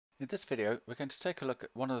In this video, we're going to take a look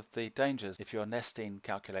at one of the dangers if you're nesting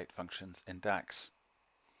calculate functions in DAX.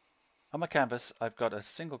 On my canvas, I've got a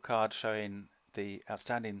single card showing the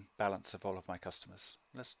outstanding balance of all of my customers.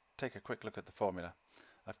 Let's take a quick look at the formula.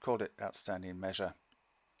 I've called it outstanding measure.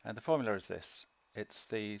 And the formula is this. It's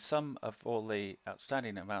the sum of all the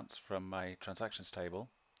outstanding amounts from my transactions table.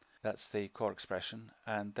 That's the core expression,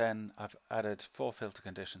 and then I've added 4 filter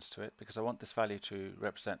conditions to it because I want this value to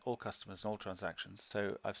represent all customers and all transactions.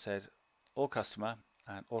 So I've said all customer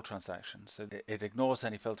and all transactions, so it ignores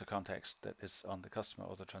any filter context that is on the customer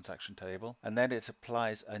or the transaction table, and then it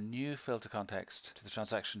applies a new filter context to the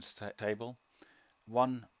transactions table,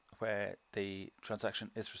 one where the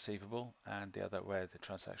transaction is receivable and the other where the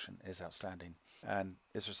transaction is outstanding. And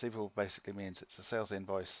is receivable basically means it's a sales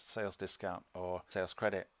invoice, sales discount or sales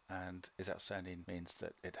credit, and is outstanding means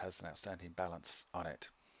that it has an outstanding balance on it.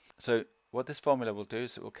 So what this formula will do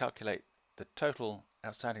is it will calculate the total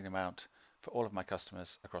outstanding amount for all of my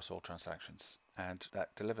customers across all transactions, and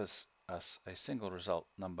that delivers us a single result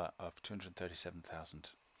number of 237,000.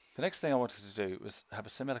 The next thing I wanted to do was have a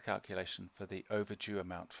similar calculation for the overdue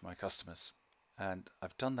amount for my customers, and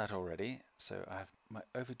I've done that already. So I have my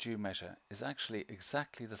overdue measure is actually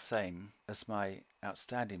exactly the same as my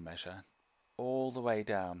outstanding measure all the way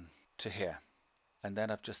down to here, and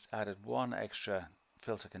then I've just added one extra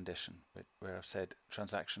filter condition where I've said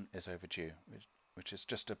transaction is overdue, which is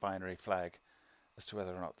just a binary flag as to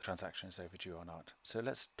whether or not the transaction is overdue or not. So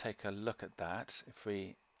let's take a look at that. If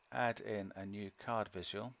we add in a new card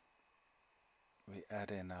visual, we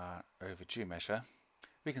add in our overdue measure,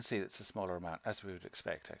 we can see that it's a smaller amount, as we would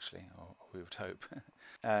expect actually, or we would hope.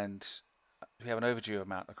 And we have an overdue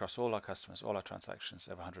amount across all our customers, all our transactions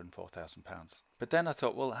of £104,000. But then I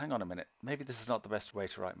thought, well, hang on a minute, maybe this is not the best way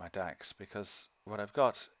to write my DAX, because what I've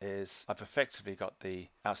got is I've effectively got the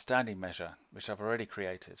outstanding measure, which I've already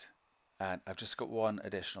created, and I've just got one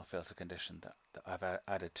additional filter condition that I've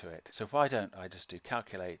added to it. So why don't I just do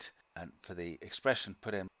calculate, and for the expression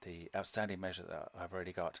put in the outstanding measure that I've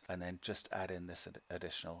already got, and then just add in this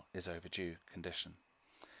additional is overdue condition.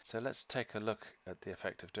 So let's take a look at the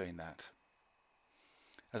effect of doing that.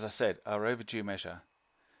 As I said, our overdue measure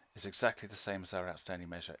is exactly the same as our outstanding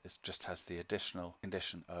measure. It just has the additional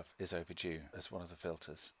condition of is overdue as one of the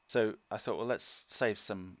filters. So I thought, well, let's save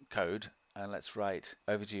some code and let's write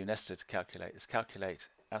overdue nested calculate. Let's calculate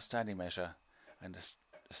outstanding measure and just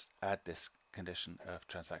add this condition of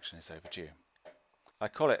transaction is overdue. I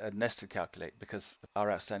call it a nested calculate because our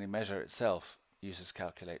outstanding measure itself uses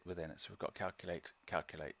calculate within it. So we've got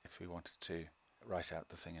calculate if we wanted to write out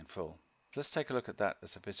the thing in full. Let's take a look at that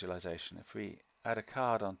as a visualization. If we add a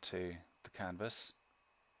card onto the canvas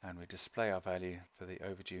and we display our value for the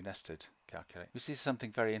overdue nested calculate, we see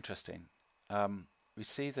something very interesting. We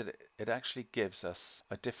see that it actually gives us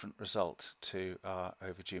a different result to our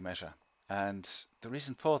overdue measure. And the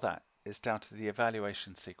reason for that is down to the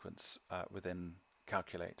evaluation sequence within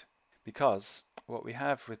calculate. Because what we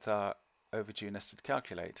have with our overdue nested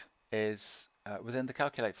calculate is within the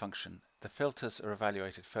calculate function, the filters are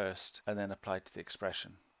evaluated first and then applied to the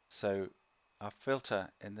expression. So our filter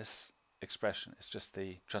in this expression is just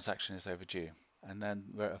the transaction is overdue. And then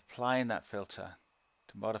we're applying that filter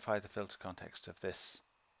to modify the filter context of this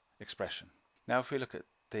expression. Now if we look at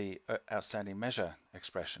the outstanding measure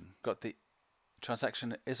expression, we've got the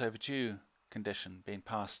transaction is overdue condition being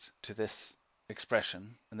passed to this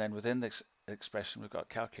expression, and then within this expression we've got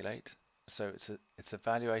calculate. So it's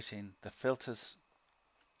evaluating the filters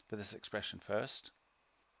for this expression first,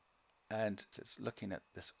 and it's looking at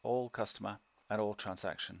this all customer and all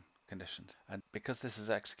transaction conditions. And because this is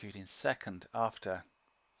executing second after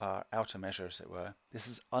our outer measure, as it were, this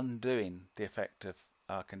is undoing the effect of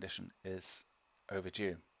our condition is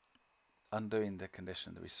overdue, undoing the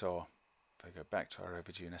condition that we saw. If I go back to our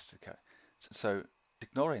overdue nested calculate, so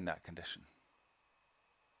ignoring that condition,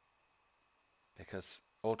 because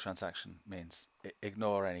all transaction means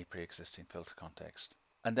ignore any pre-existing filter context.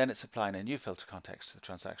 And then it's applying a new filter context to the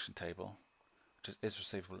transaction table, which is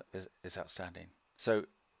receivable, is outstanding. So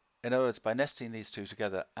in other words, by nesting these two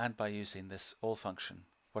together and by using this all function,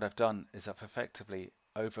 what I've done is I've effectively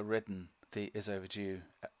overridden the is overdue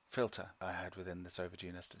filter I had within this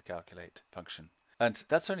overdue nested calculate function. And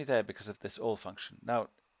that's only there because of this all function. Now,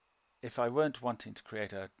 if I weren't wanting to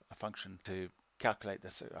create a function to calculate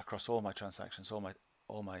this across all my transactions, all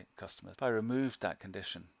my customers, if I removed that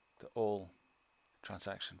condition, the all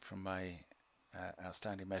transaction from my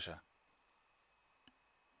outstanding measure,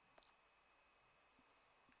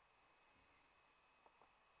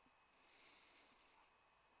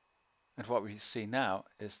 and what we see now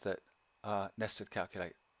is that our nested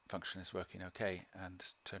calculate function is working okay and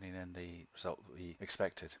turning in the result we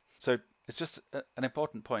expected. So it's just an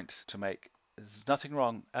important point to make. There's nothing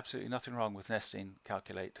wrong, absolutely nothing wrong with nesting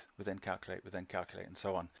calculate, within calculate, within calculate, and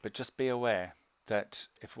so on. But just be aware that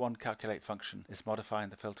if one calculate function is modifying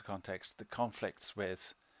the filter context that conflicts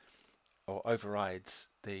with or overrides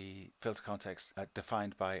the filter context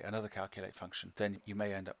defined by another calculate function, then you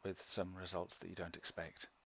may end up with some results that you don't expect.